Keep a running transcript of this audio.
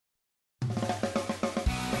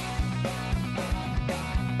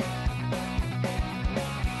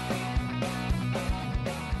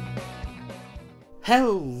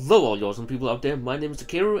Hello all you awesome people out there, my name is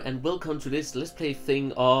Takeru and welcome to this Let's Play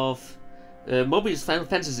thing of Mobius Final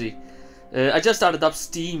Fantasy. I just started up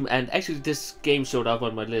Steam and actually this game showed up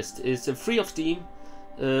on my list. It's free of Steam.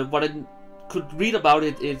 What I could read about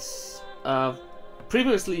it, it's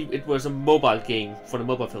previously it was a mobile game for the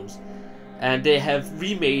mobile phones. And they have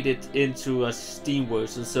remade it into a Steam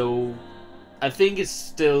version, so I think it's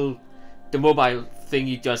still the mobile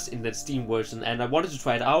thingy just in the Steam version, and I wanted to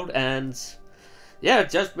try it out and yeah,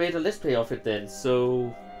 just made a let's play of it then,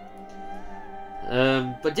 so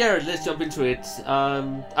but yeah, let's jump into it.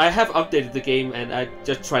 I have updated the game and I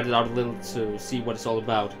just tried it out a little to see what it's all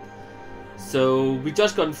about. So we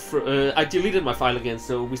just got I deleted my file again,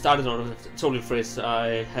 so we started on a totally fresh.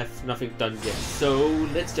 I have nothing done yet, so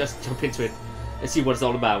let's just jump into it and see what it's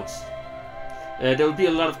all about. There will be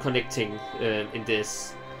a lot of connecting in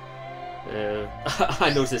this.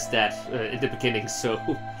 I noticed that in the beginning, so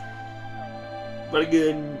but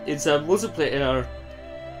again, it's a multiplayer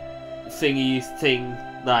thing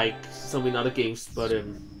like some in other games, but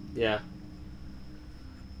yeah.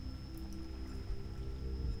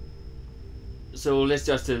 So let's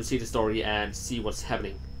just see the story and see what's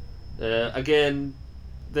happening. Again,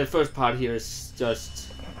 the first part here is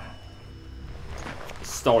just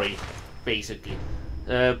story, basically.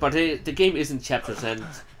 But the game is in chapters, and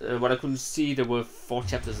what I couldn't see, there were 4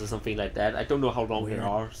 chapters or something like that. I don't know how long there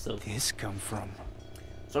are, so. Where did this come from?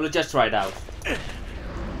 So let's just try it out.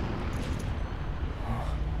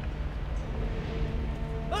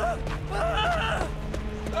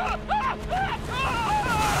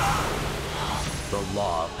 The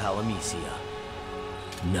law of Palamecia.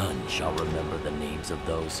 None shall remember the names of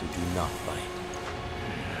those who do not fight.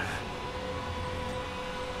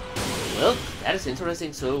 Well, that is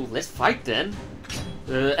interesting, so let's fight then.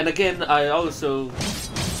 And again, I also...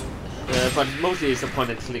 but mostly it's a point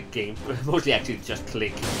and click game. Mostly actually just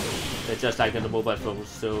click. Just like on the mobile phone,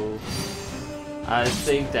 so... I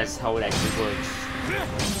think that's how it actually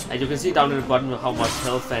works. And you can see down in the bottom how much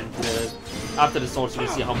health, and after the sword you can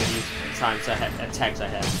see how many times attacks I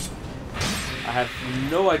have. I have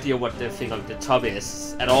no idea what the thing on the top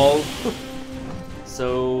is at all.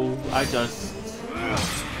 So I just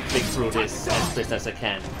click through this as best as I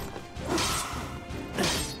can.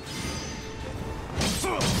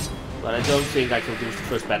 But I don't think I can lose the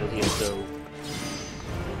first battle here, so...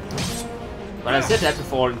 But I said that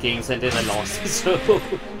before in games and then I lost, so...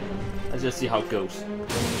 Let's just see how it goes.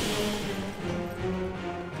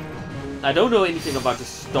 I don't know anything about the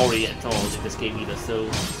story at all in this game either, so...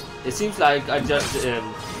 It seems like I just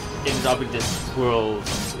ended up in this world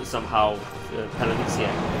somehow, Palamecia.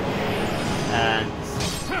 And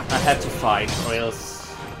I have to fight, or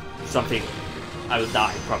else something... I will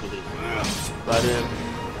die, probably. But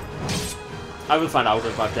I will find out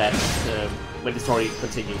about that when the story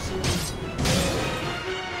continues.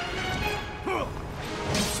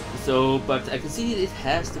 So, but I can see it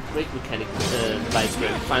has the break mechanic, like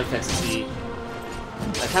Final Fantasy.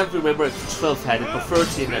 I can't remember if 12 had it, but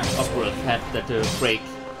 13 and upward had that break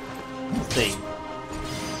thing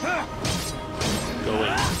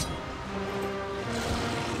going.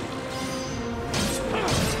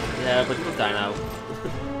 Yeah, but it will die now.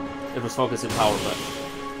 It was focusing power,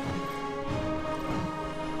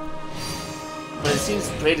 but it seems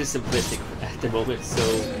pretty simplistic at the moment, so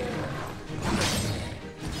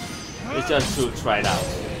it's just to try it out.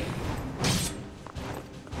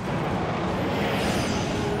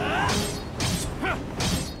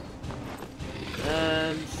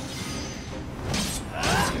 And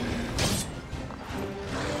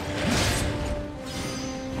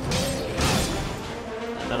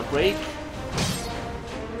another break.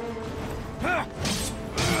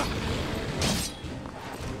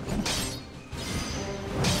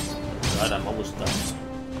 God, I'm almost done.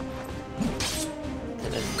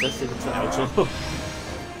 And then let's take it to outro.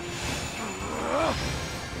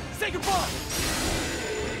 Say goodbye!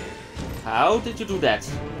 How did you do that?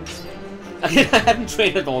 Again, I haven't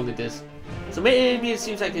trained at all in this. So maybe it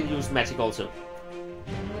seems I can use magic also.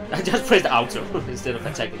 I just pressed outro instead of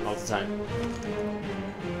attacking all the time.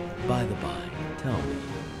 By the by, tell me,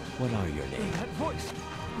 what are your names? That voice!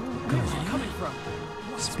 Go Where's it on. coming from?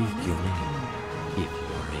 Speak your name, if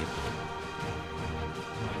you are able.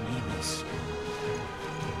 My name is...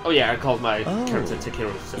 Oh yeah, I called my character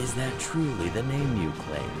Takeru, so... Is that truly the name you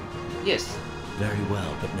claim? Yes. Very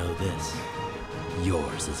well, but know this.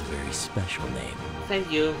 Yours is a very special name.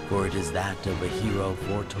 Thank you. For it is that of a hero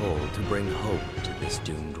foretold to bring hope to this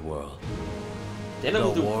doomed world. Then I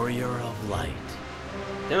will The do... warrior of light.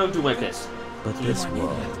 Then I'll do my best. But this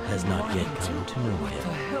world has not yet come to know What the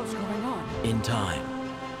him. hell's going on? In time,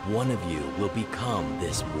 One of you will become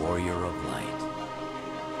this warrior of light.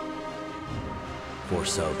 For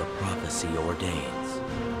so the prophecy ordains.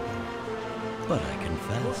 But I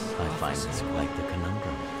confess, I find this quite the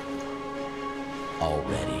conundrum.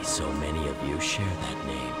 Already so many of you share that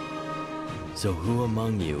name. So who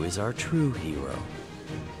among you is our true hero?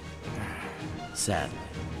 Sadly,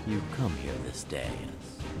 you come here this day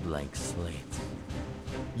as blank slates.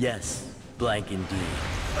 Yes, blank indeed.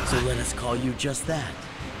 So let us call you just that.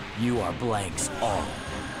 You are blanks all.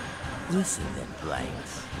 Listen then,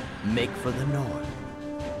 blanks. Make for the north.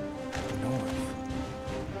 North?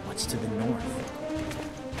 What's to the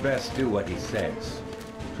north? Best do what he says.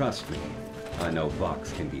 Trust me, I know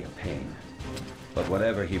Vox can be a pain. But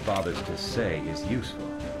whatever he bothers to say is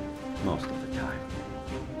useful, most of the time.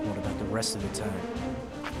 What about the rest of the time?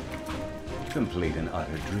 Complete and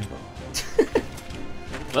utter dribble.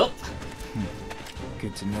 Well,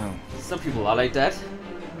 Good to know. some people are like that.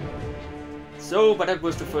 So, but that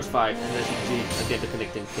was the first fight, and as you can see, again, the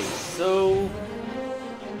connecting things. So,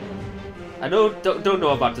 I don't know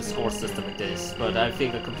about the score system in this, but I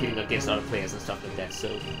think I'm competing against other players and stuff like that, so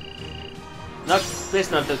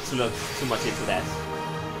best not to look too much into that.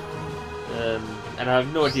 And I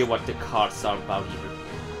have no idea what the cards are about either.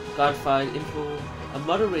 Guard fight info: a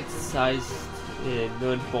moderate-sized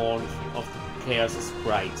Nerdborn of the Chaos is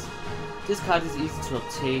bright. This card is easy to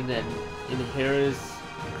obtain and inherits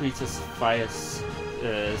creatures' fire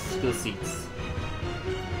skill seeds.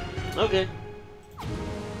 Okay.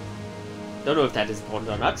 Don't know if that is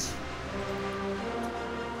important or not.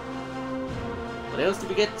 What else do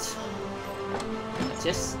we get? A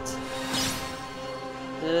chest.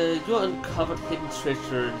 You uncovered hidden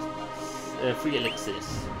treasure, free elixirs.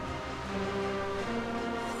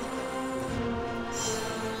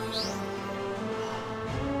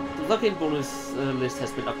 The login bonus list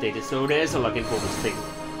has been updated, so there is a login bonus thing.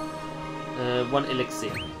 1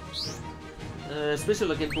 elixir. Special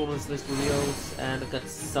login bonus list reveals, and I got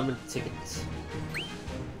summon tickets.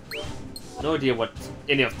 No idea what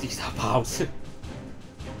any of these are about.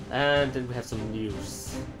 And then we have some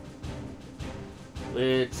news,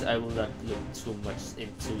 which I will not look too much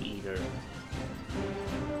into either.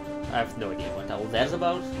 I have no idea what all that's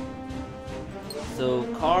about. So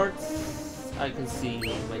cards, I can see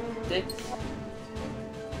my deck.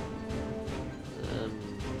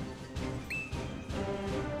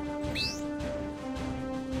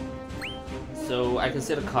 So I can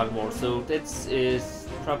set a card more. So this is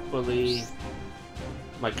probably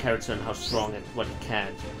my character and how strong and what he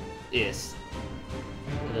can is.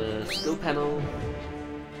 Skill panel.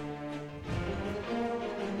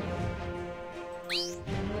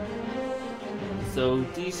 So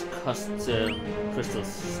these cost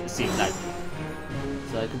crystals, it seems like.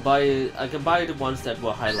 So I can buy the ones that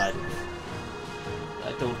were highlighted.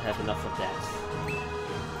 I don't have enough of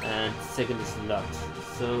that. And second is locked.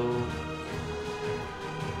 So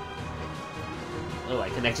I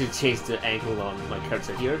can actually change the angle on my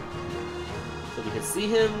character here, so we can see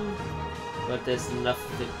him, but there's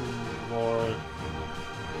nothing more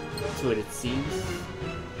to it, it seems.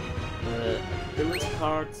 Ability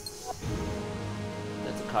cards,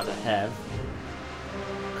 that's a card I have.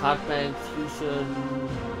 Card bank, fusion,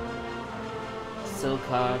 sell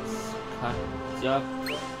cards, job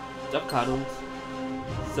cards.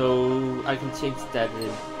 So I can change that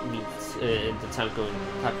in the time going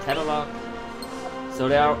card catalog. So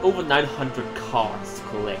there are over 900 cards to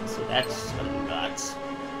collect, so that's a lot.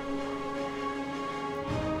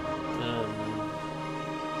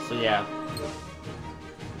 So yeah.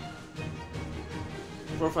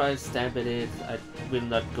 Before I stamp at it, I will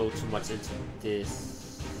not go too much into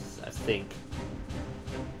this, I think.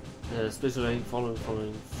 Especially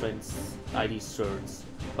following friends ID shirts.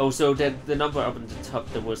 Oh, so that the number up on the top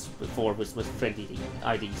that was before was my friend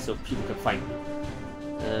ID, so people can find me.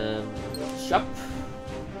 Shop.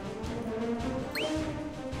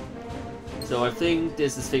 So I think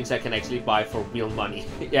this is things I can actually buy for real money.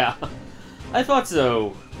 Yeah, I thought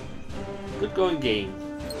so. Good going game.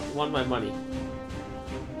 Want my money.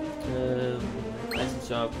 Item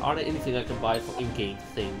shop. Are there anything I can buy for in-game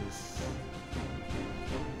things?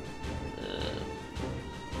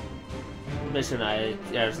 Mission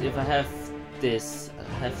yes, if I have this, I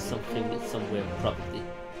have something somewhere probably.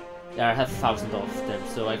 Yeah, I have 1,000 of them,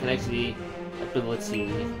 so I can actually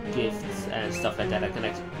ability, gifts, and stuff like that. I can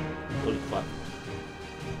actually fully equip.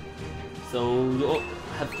 So you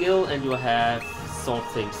have Gil and you have Sword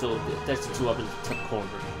thing. So that's the two up in the top corner.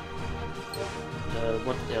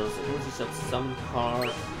 What else? Ability shop, summon card.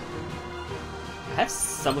 I have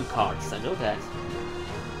summon cards. I know that.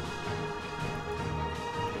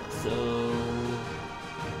 So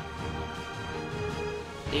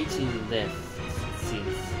 18 left, it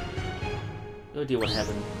seems. No idea what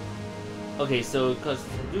happened. Okay, so because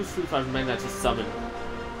use 3,000 magna to summon.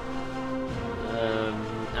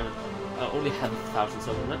 I only have 1,000,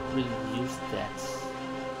 so I will not really use that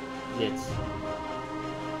yet.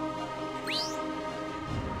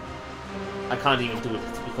 I can't even do it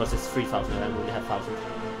because it's 3,000 and I only have 1,000.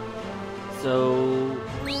 So,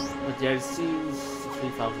 but there it seems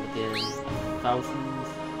 3,000 again, 1,000,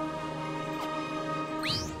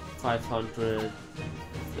 500.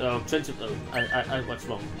 Oh, 20. Oh, I what's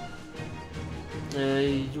wrong?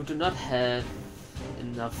 You do not have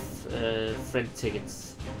enough friend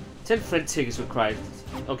tickets. 10 friend tickets required.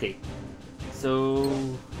 Okay, so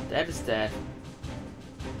that is that.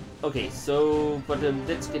 Okay, so but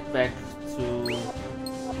let's get back to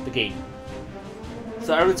the game.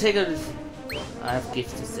 So I will take a. I have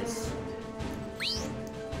gifts to this.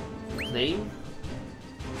 Claim.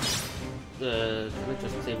 Can I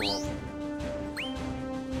just claim all?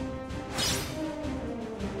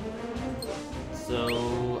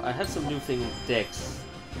 So I have some new thing with decks.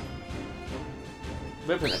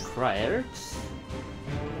 Weapon acquired.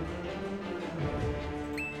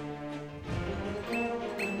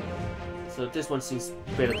 So this one seems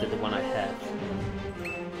better than the one I have.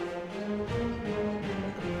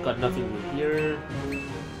 Got nothing new here.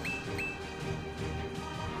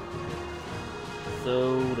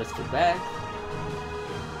 So let's go back.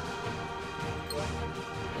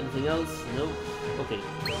 Anything else? Nope. Okay.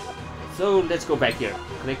 So let's go back here.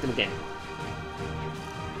 Connect them again.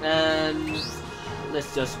 And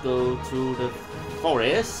let's just go to the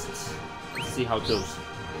forest. Let's see how it goes.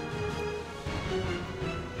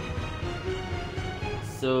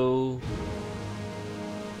 So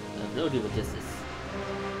I have no idea what this is.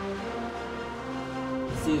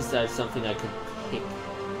 It seems there's something I can pick.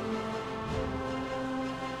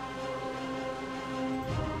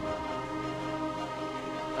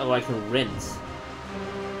 Oh, I can rent.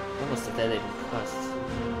 How much did that even cost?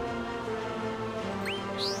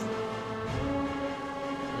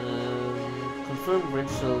 Confirm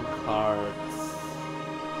rental cards.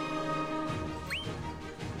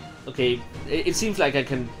 Okay, it seems like I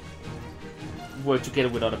can work together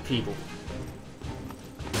with other people.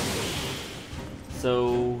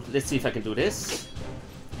 So let's see if I can do this.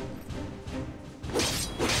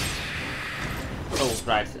 Oh,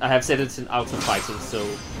 right. I have set it in auto fighting, so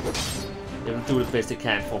they will do the best they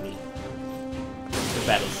can for me. The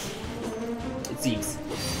battles. It seems.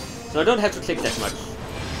 So I don't have to click that much.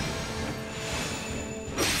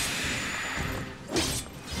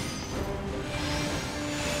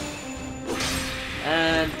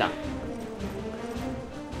 And done.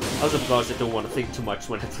 Also because I don't want to think too much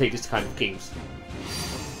when I play this kind of games.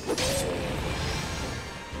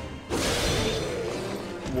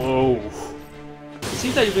 Whoa. It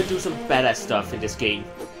seems like you can do some badass stuff in this game.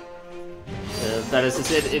 But as I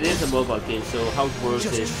said, it is a mobile game, so how it works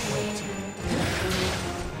is...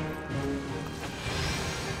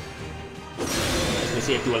 As you can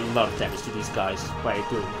see, I do a lot of damage to these guys by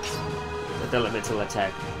doing the elemental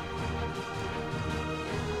attack.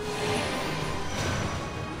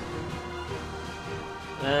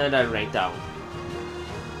 And I rank down.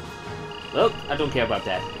 Well, I don't care about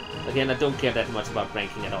that. Again, I don't care that much about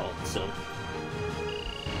ranking at all, so...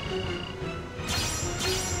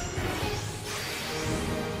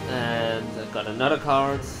 And I got another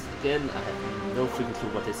card. Again, I have no freaking clue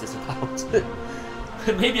what this is about.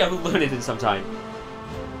 Maybe I will learn it in some time.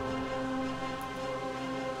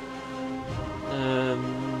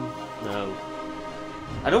 No.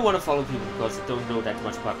 I don't want to follow people because I don't know that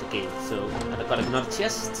much about the game, so... And I got another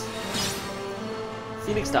chest.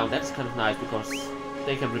 Phoenix down, that's kind of nice because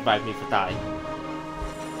they can revive me if I die.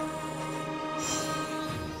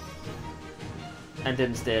 And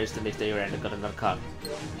then there's the next area and I got another card.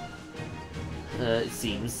 It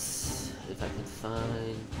seems, if I can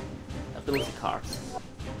find ability cards.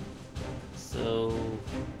 So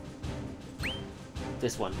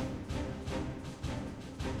this one.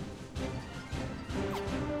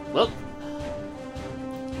 Well,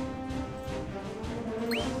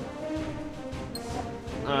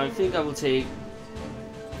 I think I will try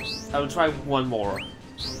one more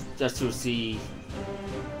just to see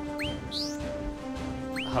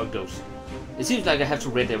how it goes. It seems like I have to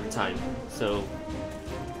rent every time, so...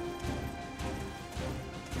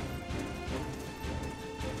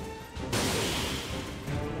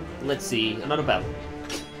 Let's see, another bell.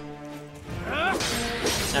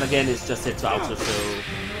 And again, it's just set to auto, so...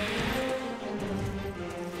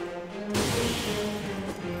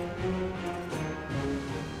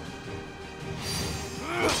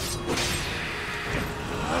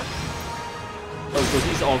 Oh, so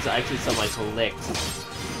he's also actually some I collect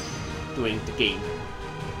during the game.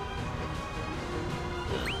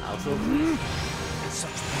 Also,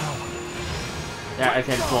 Such power. there I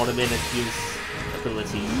can draw them in and use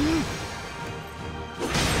ability.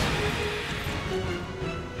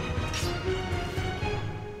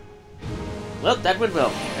 Well, that went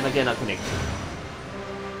well, and again I connect.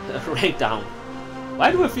 Rank down.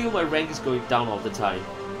 Why do I feel my rank is going down all the time?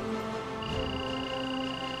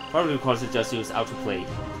 Probably because it just used autoplay.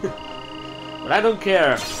 But I don't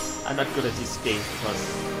care. I'm not good at this game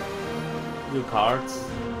because new cards.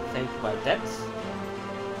 Thank you by that.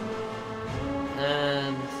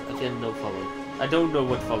 And again, no follow. I don't know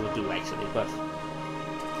what follow do actually, but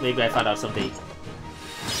maybe I find out someday.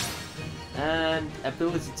 And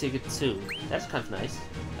ability ticket 2. That's kind of nice.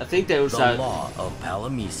 I think there was the law of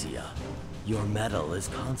Palamecia. Your metal is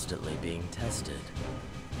constantly being tested.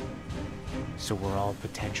 So we're all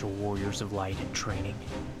potential warriors of light in training.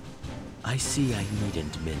 I see I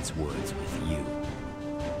needn't mince words with you.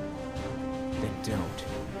 Then don't.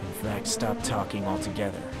 In fact, stop talking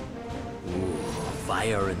altogether. Ooh,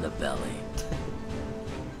 fire in the belly.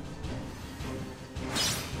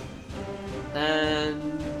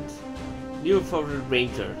 And new favorite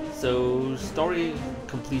ranger. So story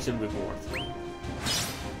completion reward.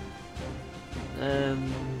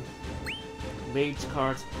 Mage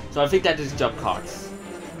cards. So I think that is job cards.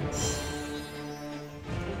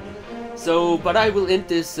 So, but I will end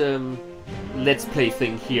this let's play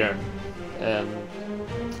thing here.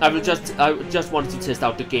 I just wanted to test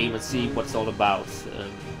out the game and see what it's all about,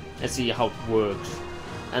 and see how it works.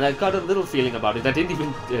 And I got a little feeling about it. I didn't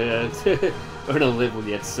even earn a level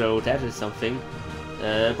yet, so that is something.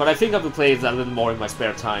 But I think I will play it a little more in my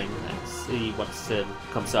spare time and see what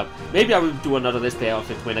comes up. Maybe I will do another let's play of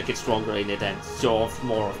it when I get stronger in it and show off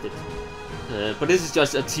more of it. But this is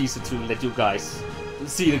just a teaser to let you guys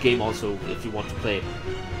see the game also if you want to play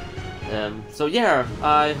it. So yeah,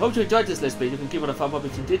 I hope you enjoyed this let's play. You can give it a thumb up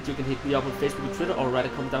if you did. You can hit me up on Facebook and Twitter or write a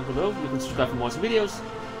comment down below. You can subscribe for more awesome videos.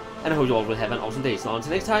 And I hope you all will have an awesome day. So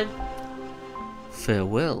until next time,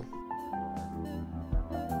 farewell.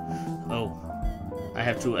 Oh, I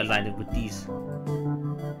have to align it with these.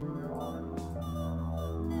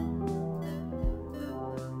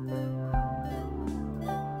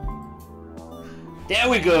 There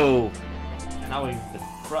we go! And now we the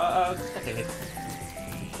frog. Okay.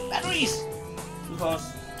 Batteries!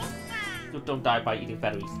 Because you don't die by eating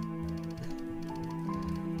batteries.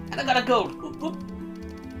 And I got a gold! Oop, oop.